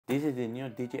This is the new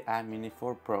DJI Mini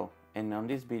 4 Pro, and on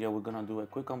this video we're gonna do a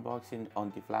quick unboxing on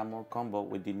the fly mode combo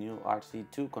with the new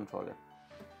RC2 controller.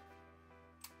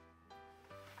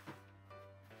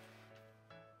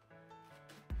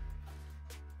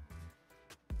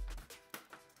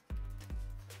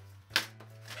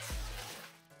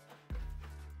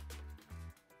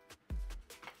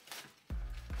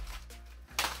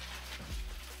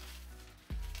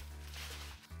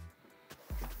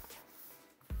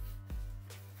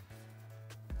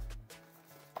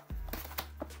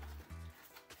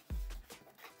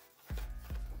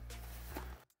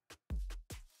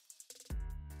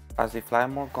 As the fly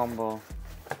mode combo,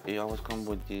 it always comes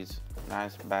with this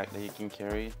nice bag that you can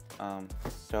carry.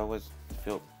 It always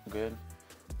feel good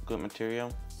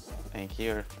material, and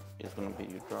here is gonna be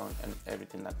your drone and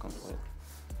everything that comes with.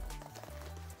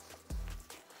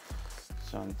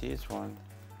 So on this one,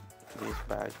 this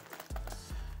bag,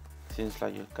 seems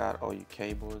like you've got all your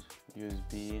cables,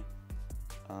 USB,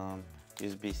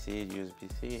 USB-C,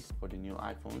 USB-C for the new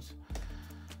iPhones.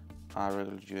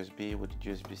 Regular USB with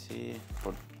USB-C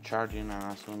for charging,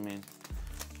 I'm assuming.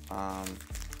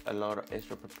 A lot of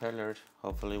extra propellers.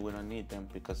 Hopefully we don't need them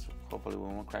because hopefully we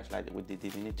won't crash like with the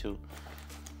Mini 2.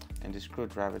 And the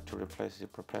screwdriver to replace the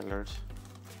propellers.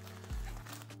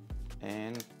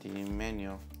 And the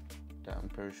manual that I'm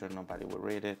pretty sure nobody will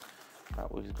read it,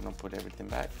 but we're just gonna put everything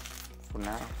back for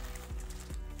now.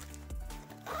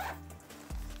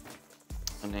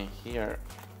 And then here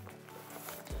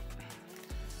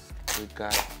we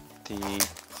got the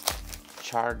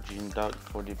charging dock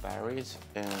for the batteries,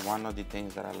 and one of the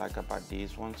things that I like about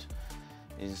these ones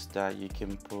is that you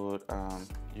can put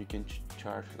you can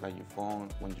charge like your phone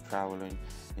when you're traveling,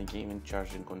 and you can even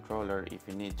charge your controller if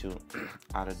you need to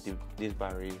out of these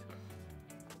batteries.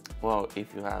 Well,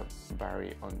 if you have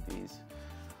battery on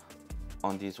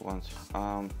these ones,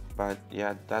 but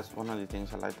yeah, that's one of the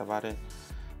things I liked about it,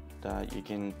 that you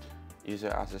can use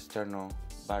it as external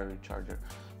battery charger.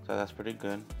 So that's pretty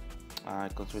good.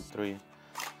 It comes with 3.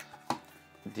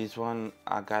 This one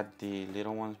I got the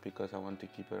little ones because I want to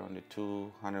keep it on the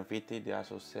 250. They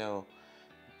also sell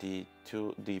the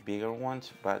bigger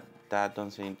ones, but that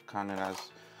doesn't count it as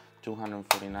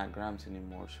 249 grams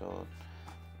anymore. So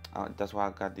that's why I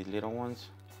got the little ones.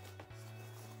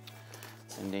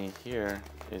 And then here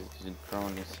is the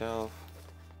drone itself.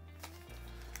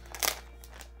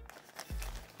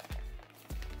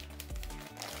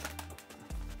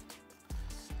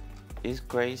 It's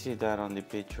crazy that on the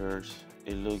pictures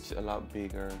it looks a lot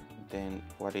bigger than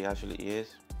what it actually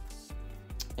is,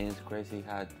 and it's crazy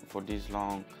how for this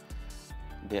long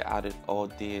they added all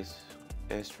these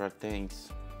extra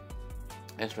things,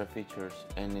 extra features,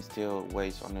 and it still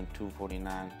weighs under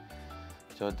 249.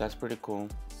 So that's pretty cool.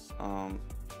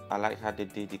 I like how they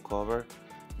did the cover.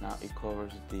 Now it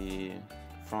covers the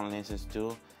front lenses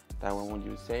too, that way when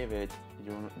you save it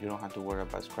you don't have to worry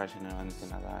about scratching it or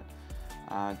anything like that.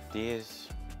 This,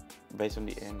 based on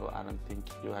the angle, I don't think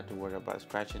you have to worry about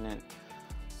scratching it.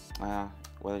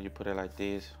 Whether you put it like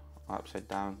this or upside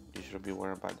down, you should be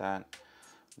worried about that.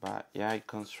 But yeah, it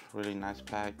comes really nice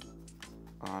pack.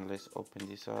 Let's open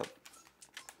this up.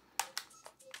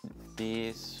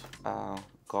 This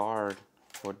guard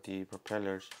for the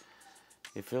propellers,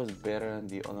 it feels better than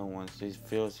the other ones. It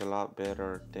feels a lot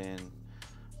better than,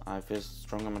 it feels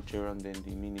stronger material than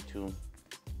the Mini 2.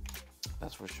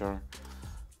 That's for sure.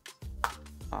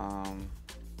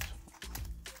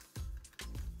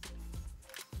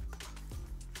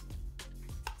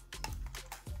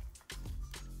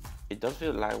 It does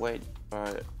feel lightweight,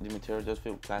 but the material does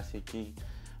feel plasticky,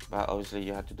 but obviously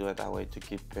you have to do it that way to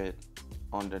keep it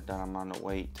under that amount of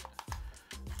weight.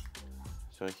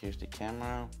 So here's the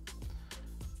camera.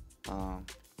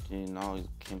 You know, it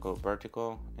can go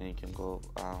vertical and it can go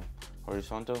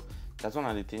horizontal. That's one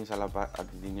of the things I love about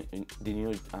the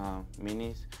new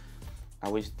minis. I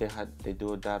wish they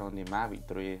do that on the Mavic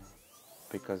 3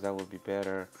 because that would be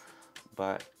better,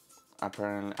 but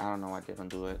apparently I don't know why they don't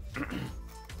do it.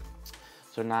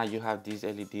 So now you have this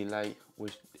LED light,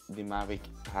 which the Mavic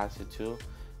has it too,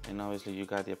 and obviously you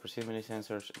got the proximity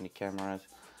sensors and the cameras.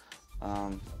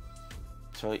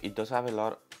 So it does have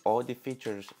all the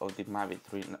features of the Mavic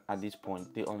 3 at this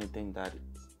point. The only thing that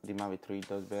the Mavic 3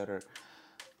 does better,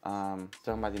 talking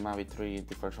about the Mavic 3,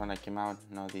 the first one that came out,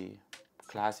 not the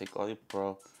Classic or the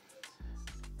Pro,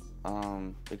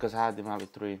 because I had the Mavic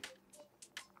 3.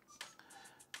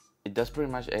 It does pretty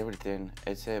much everything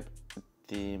except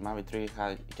the Mavic 3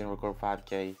 it can record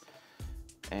 5K,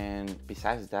 and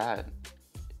besides that,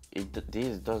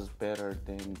 this does better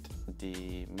than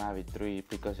the Mavic 3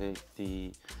 because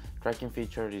the tracking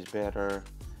feature is better,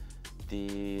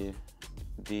 the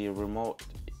the remote,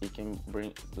 it can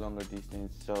bring longer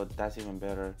distance, so that's even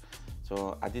better.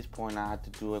 So at this point I had to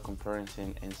do a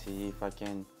comparison and see if I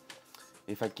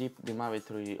keep the Mavic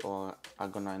 3 or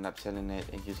I'm gonna end up selling it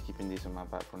and just keeping this on my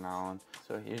bag from now on.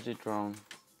 So here's the drone.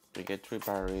 You get 3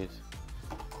 batteries,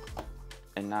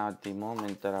 and now the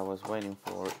moment that I was waiting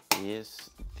for is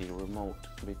the remote,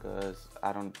 because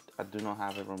I do not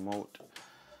have a remote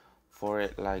for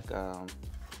it, like a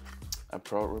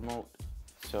pro remote.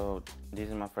 So this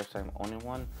is my first time owning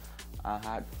one. I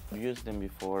had used them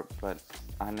before, but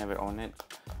I never owned it.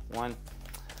 One,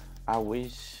 I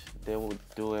wish they would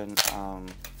do an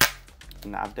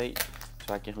update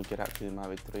so I can hook it up to the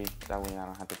Mavic 3. That way I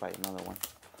don't have to buy another one.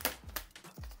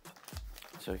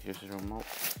 So here's the remote.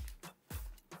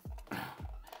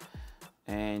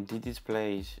 And the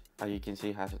displays, as you can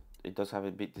see, it does have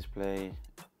a big display,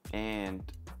 and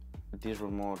this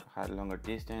remote has longer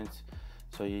distance,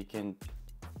 so you can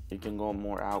go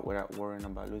more out without worrying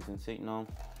about losing signal.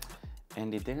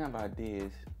 And the thing about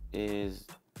this is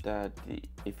that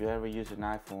if you ever use an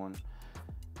iPhone,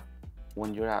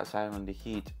 when you're outside on the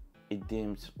heat, it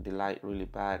dims the light really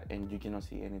bad and you cannot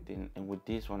see anything. And with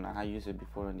this one, I used it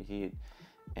before on the heat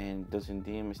and doesn't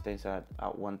dim. It stays at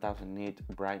 1000 nit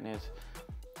brightness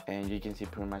and you can see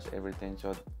pretty much everything.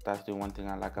 So that's the one thing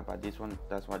I like about this one.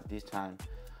 That's why this time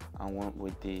I went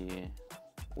with the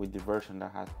version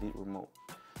that has the remote.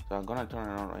 So I'm gonna turn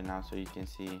it on right now so you can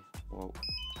see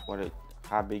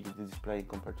how big is the display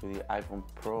compared to the iPhone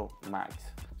Pro Max.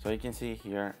 So you can see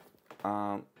here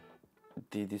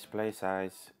the display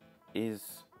size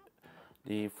is,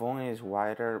 the phone is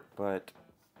wider, but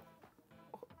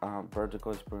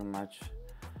vertical is pretty much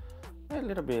a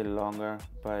little bit longer.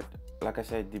 But like I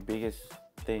said, the biggest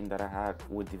thing that I had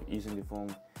with using the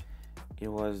phone, it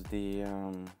was the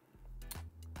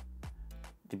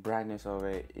brightness of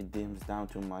it. It dims down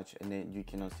too much and then you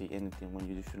cannot see anything when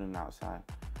you're shooting outside.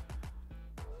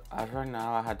 As right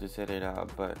now I had to set it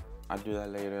up, but I'll do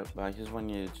that later. But I just want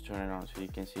you to turn it on so you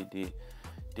can see the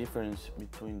difference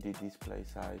between the display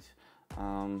size.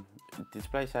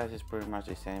 Display size is pretty much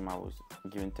the same, I was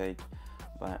give and take,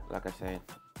 but like I said,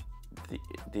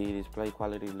 the display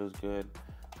quality looks good,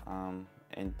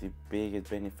 and the biggest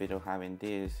benefit of having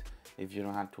this, if you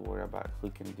don't have to worry about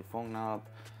hooking the phone up,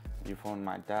 your phone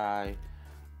might die,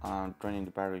 draining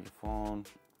the battery of your phone,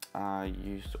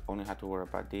 you only have to worry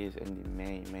about this. And the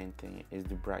main thing is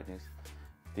the brightness.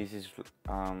 This is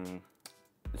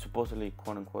supposedly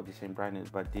quote unquote the same brightness,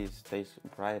 but this stays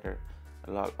brighter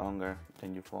a lot longer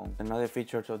than your phone. Another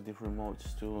feature of the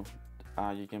remotes too,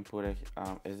 you can put a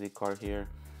SD card here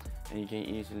and you can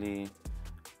easily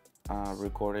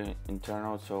record it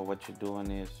internal. So what you're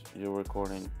doing is you're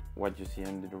recording what you see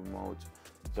on the remote.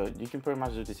 So you can pretty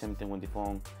much do the same thing with the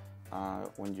phone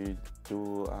when you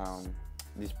do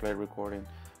display recording,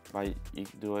 but you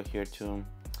do it here too.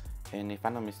 And if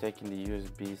I'm not mistaken, the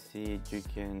USB-C, you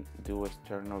can do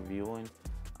external viewing.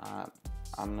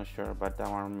 I'm not sure about that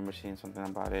one. I remember seeing something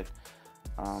about it.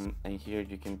 And here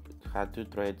you can have 2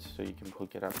 threads, so you can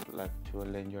hook it up like to a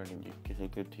lanyard and you can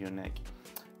hook it to your neck.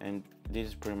 And this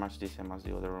is pretty much the same as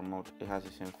the other remote. It has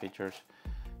the same features.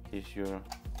 Here's your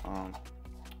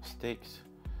sticks,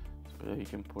 so you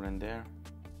can put in there.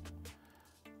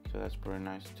 So that's pretty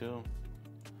nice too.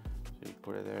 So you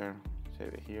put it there,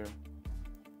 save it here.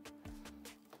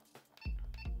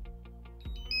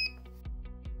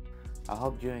 I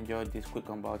hope you enjoyed this quick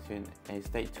unboxing, and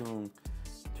stay tuned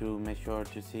to make sure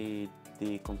to see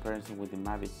the comparison with the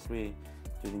Mavic 3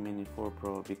 to the Mini 4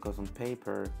 Pro, because on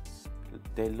paper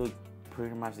they look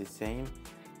pretty much the same,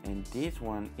 and this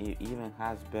one it even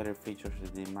has better features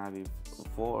than the Mavic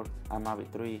 4 and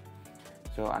Mavic 3.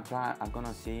 So I'm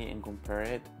gonna see and compare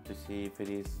it to see if it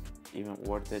is even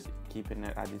worth it keeping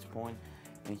it at this point,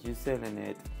 and he's selling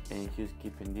it and he's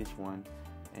keeping this one,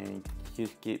 and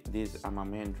just keep this on my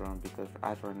main drone, because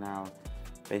as right now,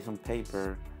 based on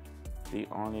paper, the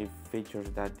only features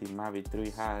that the Mavic 3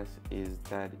 has is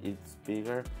that it's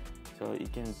bigger, so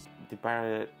it can the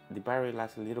battery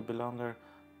lasts a little bit longer,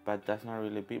 but that's not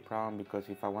really a big problem, because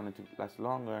if I wanted to last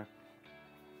longer,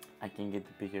 I can get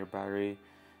the bigger battery.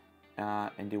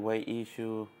 And the way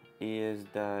issue is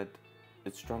that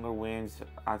it's stronger winds.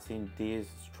 I've seen this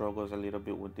struggles a little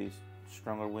bit with these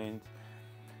stronger winds.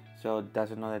 So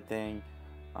that's another thing,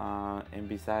 and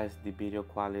besides the video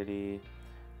quality,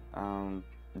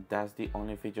 that's the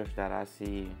only features that I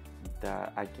see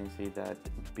that I can see that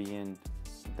being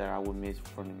that I would miss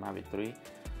from the Mavic 3,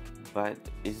 but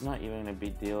it's not even a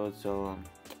big deal. So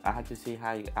I had to see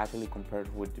how it actually compares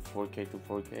with the 4K to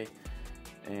 4K,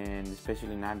 and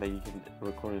especially now that you can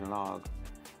record in log.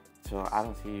 So I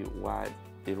don't see why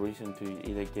the reason to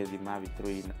either get the Mavic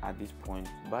 3 at this point,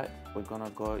 but we're gonna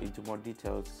go into more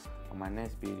details on my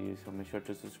next video, so make sure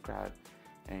to subscribe,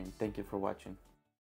 and thank you for watching.